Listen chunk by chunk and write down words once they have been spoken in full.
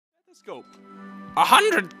Let's go.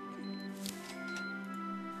 100.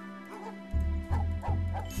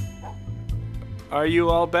 Are you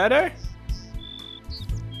all better?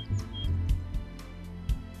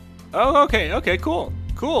 Oh, okay, cool.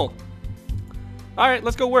 Cool. Alright,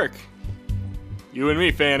 let's go work. You and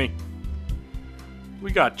me, Fanny.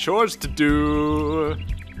 We got chores to do.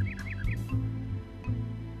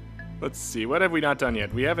 Let's see, what have we not done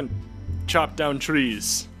yet? We haven't chopped down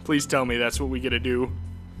trees. Please tell me that's what we get to do.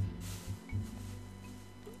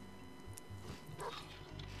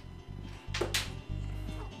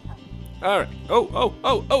 Alright. Oh!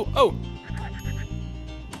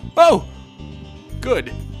 Oh!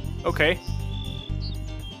 Good. Okay.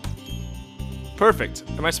 Perfect.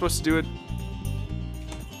 Am I supposed to do it?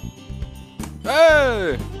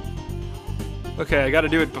 Ah! Okay, I gotta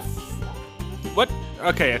do it What?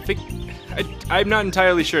 Okay, I think... I'm not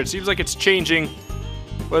entirely sure. It seems like it's changing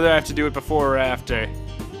whether I have to do it before or after.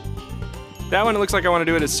 That one, it looks like I want to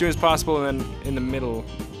do it as soon as possible and then in the middle.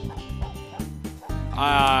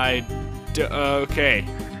 Okay.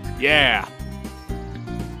 Yeah.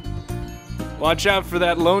 Watch out for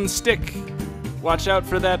that lone stick. Watch out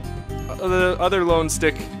for that other lone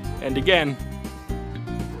stick. And again.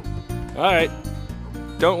 Alright.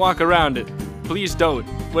 Don't walk around it. Please don't.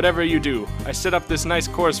 Whatever you do. I set up this nice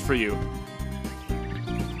course for you.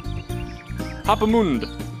 Hopamund.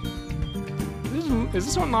 Is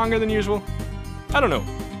this one longer than usual? I don't know.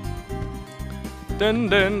 Dun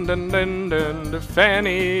dun dun dun dun.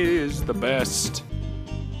 Fanny is the best.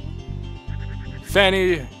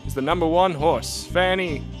 Fanny is the #1 horse.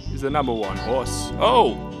 Fanny is the #1 horse.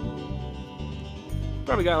 Oh!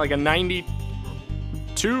 Probably got like a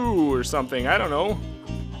 92 or something. I don't know.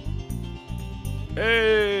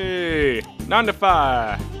 Hey!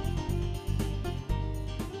 95.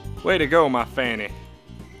 Way to go, my Fanny.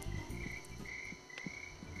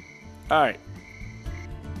 Alright.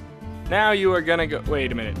 Now you are gonna go.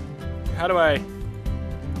 Wait a minute. How do I.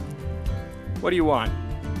 What do you want?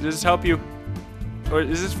 Does this help you? Or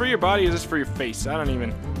is this for your body or is this for your face? I don't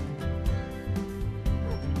even.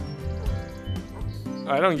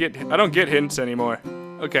 I don't get hints anymore.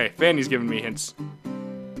 Okay, Fanny's giving me hints.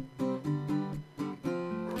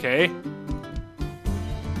 Okay.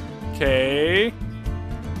 Okay.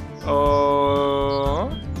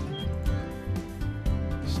 Oh.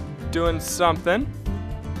 Doing something.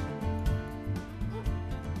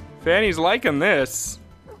 Fanny's liking this.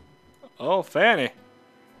 Oh, Fanny.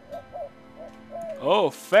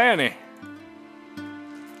 Oh, Fanny.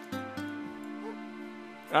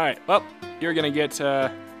 Alright, well, you're gonna get,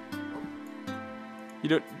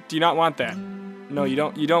 do you not want that? No, you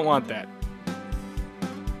don't want that.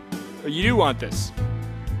 Oh, you do want this.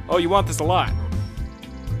 Oh, you want this a lot.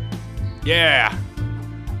 Yeah.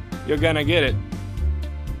 You're gonna get it.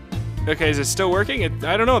 Okay, is it still working?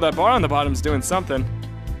 I don't know, that bar on the bottom's doing something.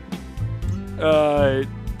 I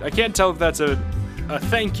can't tell if that's a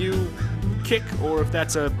thank you kick or if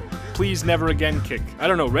that's a please never again kick. I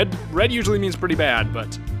don't know. Red usually means pretty bad,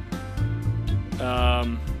 but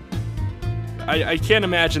I can't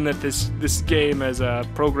imagine that this game has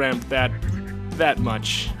programmed that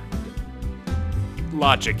much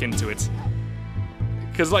logic into it.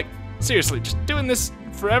 Cause like seriously, just doing this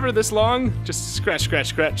forever this long, just scratch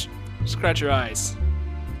your eyes.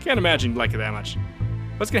 Can't imagine you like it that much.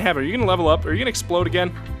 What's gonna happen? Are you gonna level up? Are you gonna explode again?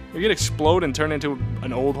 Are you gonna explode and turn into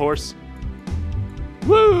an old horse?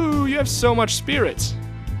 Woo! You have so much spirit.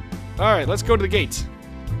 Alright, let's go to the gate.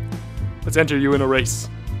 Let's enter you in a race.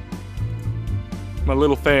 My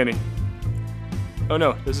little Fanny. Oh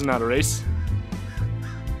no, this is not a race.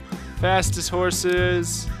 Fastest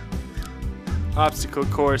horses. Obstacle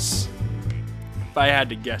course. If I had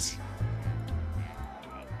to guess.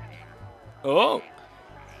 Oh!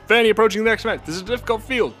 Fanny approaching the next match. This is a difficult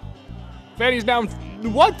field. Fanny's down.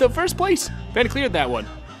 What? The first place? Fanny cleared that one.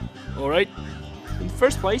 Alright. In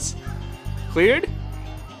first place. Cleared.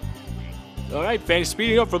 Alright, Fanny's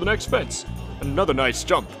speeding up for the next fence. Another nice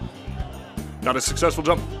jump. Not a successful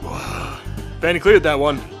jump. Fanny cleared that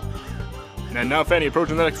one. And now Fanny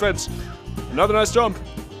approaching the next fence. Another nice jump.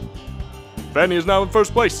 Fanny is now in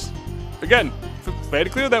first place. Again. Fanny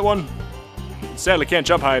cleared that one. Sadly can't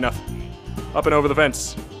jump high enough. Up and over the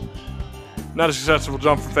fence. Not a successful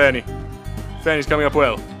jump for Fanny. Fanny's coming up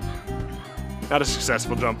well. Not a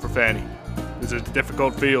successful jump for Fanny. This is a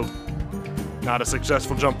difficult field. Not a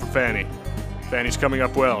successful jump for Fanny. Fanny's coming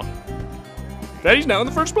up well. Fanny's now in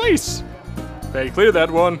the first place. Fanny cleared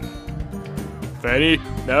that one. Fanny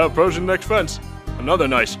now approaching the next fence. Another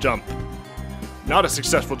nice jump. Not a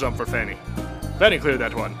successful jump for Fanny. Fanny cleared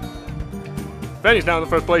that one. Fanny's now in the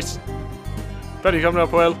first place. Fanny coming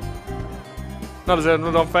up well. Not as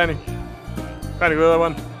no, don't Fanny. Fanny, clear that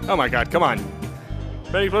one. Oh my god, come on.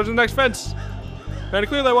 Fanny, close the next fence. Fanny,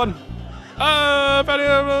 clear that one. Fanny,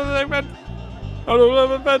 the next fence.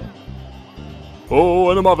 Oh,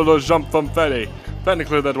 and a marvelous jump from Fanny. Fanny,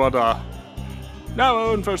 clear that one.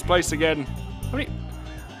 Now in first place again. How many?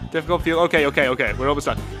 Difficult field. Okay. We're almost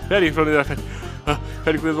done. Fanny, clear the fence.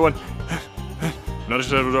 Fanny, clear the one. Not a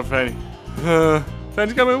shadow of Fanny.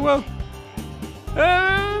 Fanny's coming well.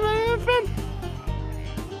 Fan.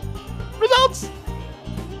 Results.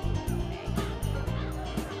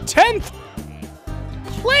 10th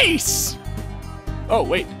place. Oh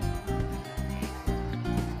wait.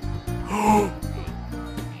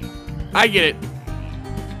 I get it.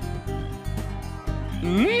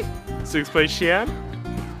 6th place, Shian.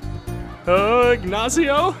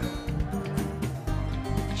 Ignacio.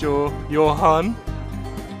 Johan.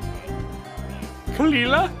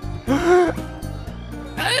 Kalila.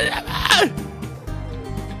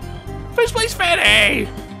 First place, Fanny.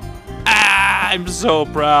 I'm so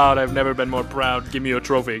proud. I've never been more proud. Give me a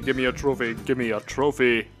trophy. Give me a trophy. Give me a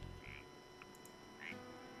trophy.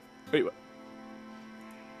 Wait, what?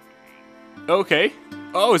 Okay.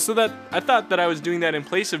 Oh, so that I thought that I was doing that in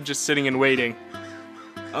place of just sitting and waiting.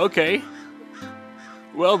 Okay.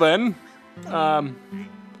 Well then, I'm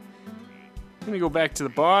gonna go back to the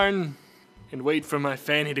barn and wait for my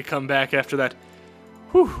Fanny to come back after that.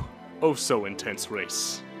 Whew. Oh, so intense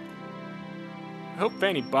race. I hope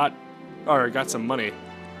Fanny bought or got some money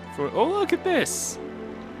for. Oh, look at this.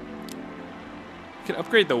 You can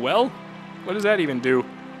upgrade the well. What does that even do?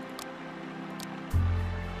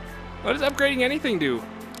 What does upgrading anything do?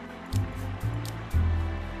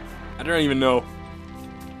 I don't even know.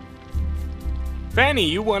 Fanny,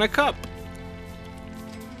 you won a cup.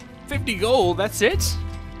 50 gold, that's it?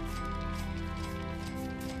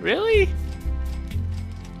 Really?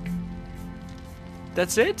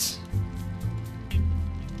 That's it?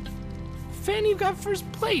 Fanny got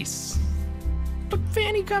first place. But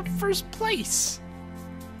Fanny got first place.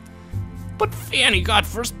 But Fanny got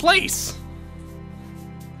first place.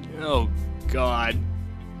 Oh, God.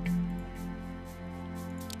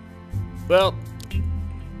 Well,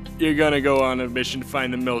 you're gonna go on a mission to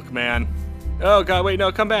find the milkman. Oh, God, wait,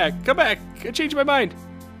 no, come back. Come back. I changed my mind.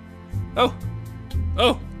 Oh.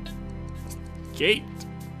 Oh. Kate.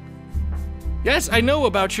 Yes, I know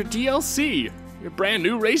about your DLC. Your brand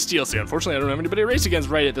new race DLC. Unfortunately, I don't have anybody to race against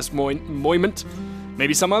right at this moment.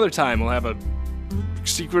 Maybe some other time we'll have a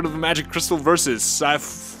Secret of the Magic Crystal versus. I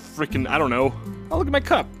don't know. Oh, look at my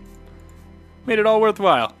cup. Made it all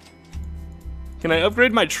worthwhile. Can I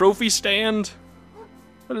upgrade my trophy stand?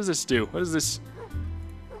 What does this do? What is this?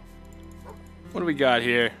 What do we got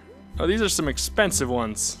here? Oh, these are some expensive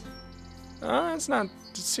ones. It's not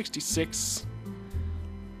 66.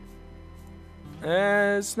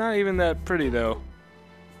 It's not even that pretty though.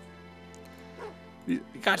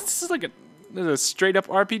 God, this is like a straight up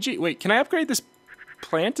RPG. Wait, can I upgrade this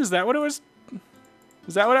plant? Is that what it was?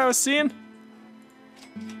 Is that what I was seeing?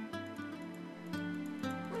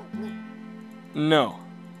 No.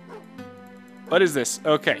 What is this?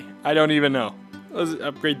 Okay, I don't even know. Let's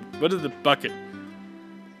upgrade. What is the bucket?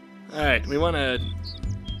 Alright, we want to.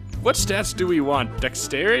 What stats do we want?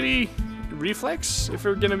 Dexterity? Reflex? If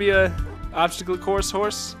we're gonna be a obstacle course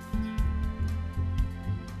horse?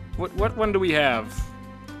 What one do we have?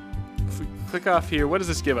 If we click off here, what does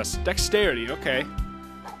this give us? Dexterity, okay.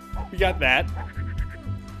 We got that.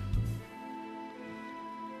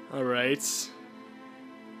 Alright.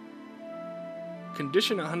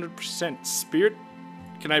 Condition 100%. Spirit.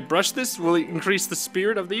 Can I brush this? Will it increase the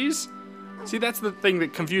spirit of these? See, that's the thing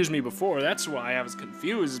that confused me before. That's why I was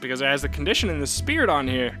confused, is because it has the condition and the spirit on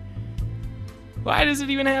here. Why does it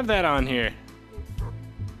even have that on here?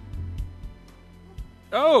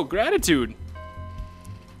 Oh, gratitude.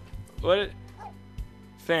 What?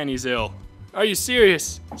 Fanny's ill. Are you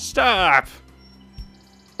serious? Stop.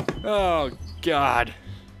 Oh, God.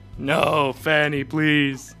 No, Fanny,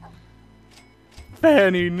 please.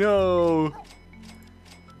 Fanny, no.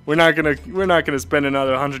 We're not gonna spend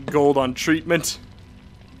another 100 gold on treatment.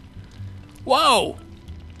 Whoa!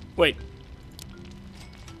 Wait.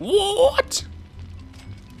 What?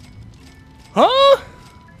 Huh?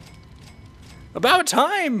 About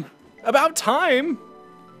time. About time.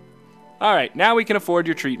 All right, now we can afford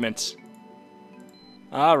your treatment.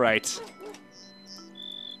 All right.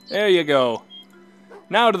 There you go.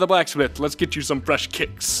 Now to the blacksmith. Let's get you some fresh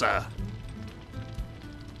kicks.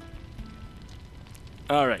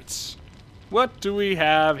 All right. What do we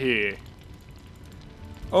have here?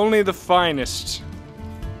 Only the finest.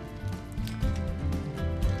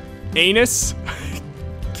 Anus.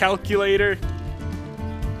 Calculator.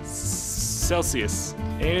 Celsius.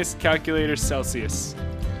 Anus calculator Celsius.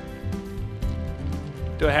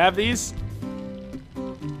 Do I have these?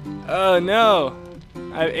 Oh no.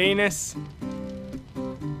 I have anus.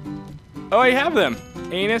 Oh, I have them.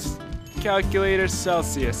 Anus calculator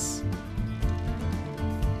Celsius.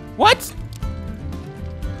 What?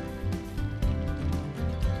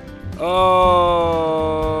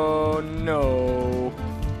 Oh no.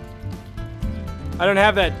 I don't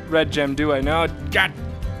have that red gem, do I? No. God.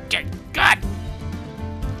 God.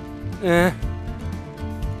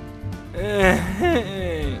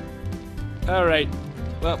 Alright.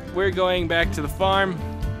 Well, we're going back to the farm.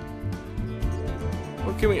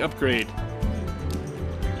 What can we upgrade?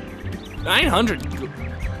 900.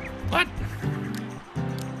 What?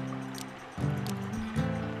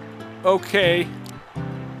 Okay.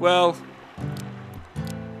 Well,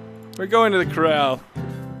 we're going to the corral.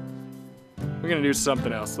 We're gonna do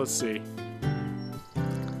something else. Let's see.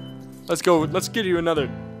 Let's go. Let's give you another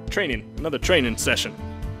training session,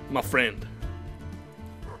 my friend.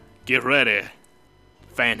 Get ready,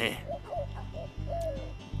 Fanny.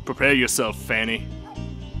 Prepare yourself, Fanny.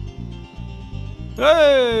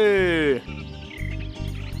 Hey!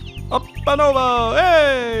 Up and over!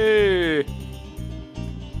 Hey!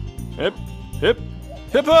 Hip, hip,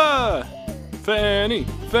 hippa! Fanny,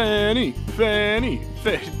 Fanny, Fanny,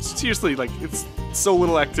 Fanny. Seriously, like, it's so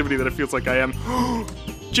little activity that it feels like I am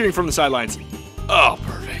cheering from the sidelines. Oh,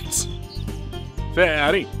 perfect.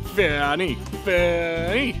 Fanny, Fanny,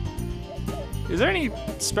 Fanny. Is there any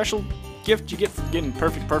special gift you get for getting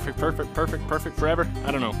perfect forever?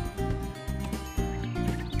 I don't know.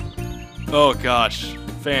 Oh gosh,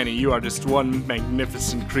 Fanny, you are just one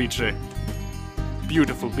magnificent creature.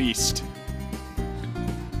 Beautiful beast.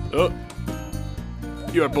 Oh.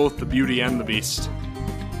 You are both the beauty and the beast.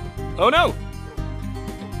 Oh no!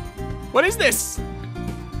 What is this?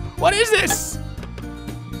 What is this?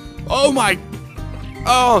 Oh my...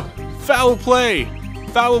 Oh, foul play.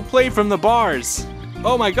 Foul play from the bars.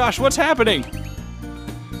 Oh my gosh, what's happening?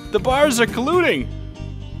 The bars are colluding.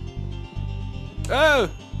 Oh.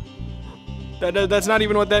 That's not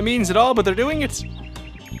even what that means at all, but they're doing it.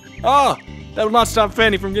 Oh, that will not stop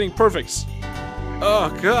Fanny from getting perfects.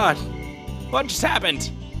 Oh god. What just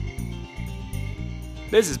happened?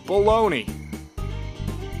 This is baloney.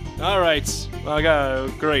 Alright. Well, I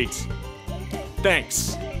got great.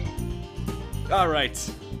 Thanks.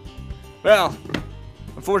 Alright. Well,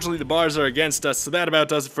 unfortunately the bars are against us, so that about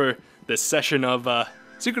does it for this session of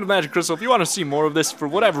Secret of Magic Crystal. If you want to see more of this for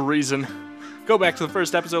whatever reason, go back to the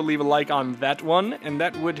first episode, leave a like on that one, and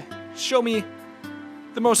that would show me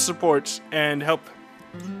the most support and help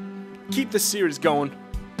keep this series going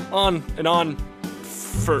on and on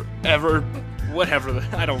forever. Whatever.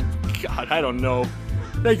 I don't know.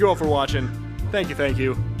 Thank you all for watching. Thank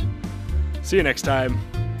you. See you next time.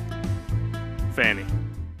 Fanny.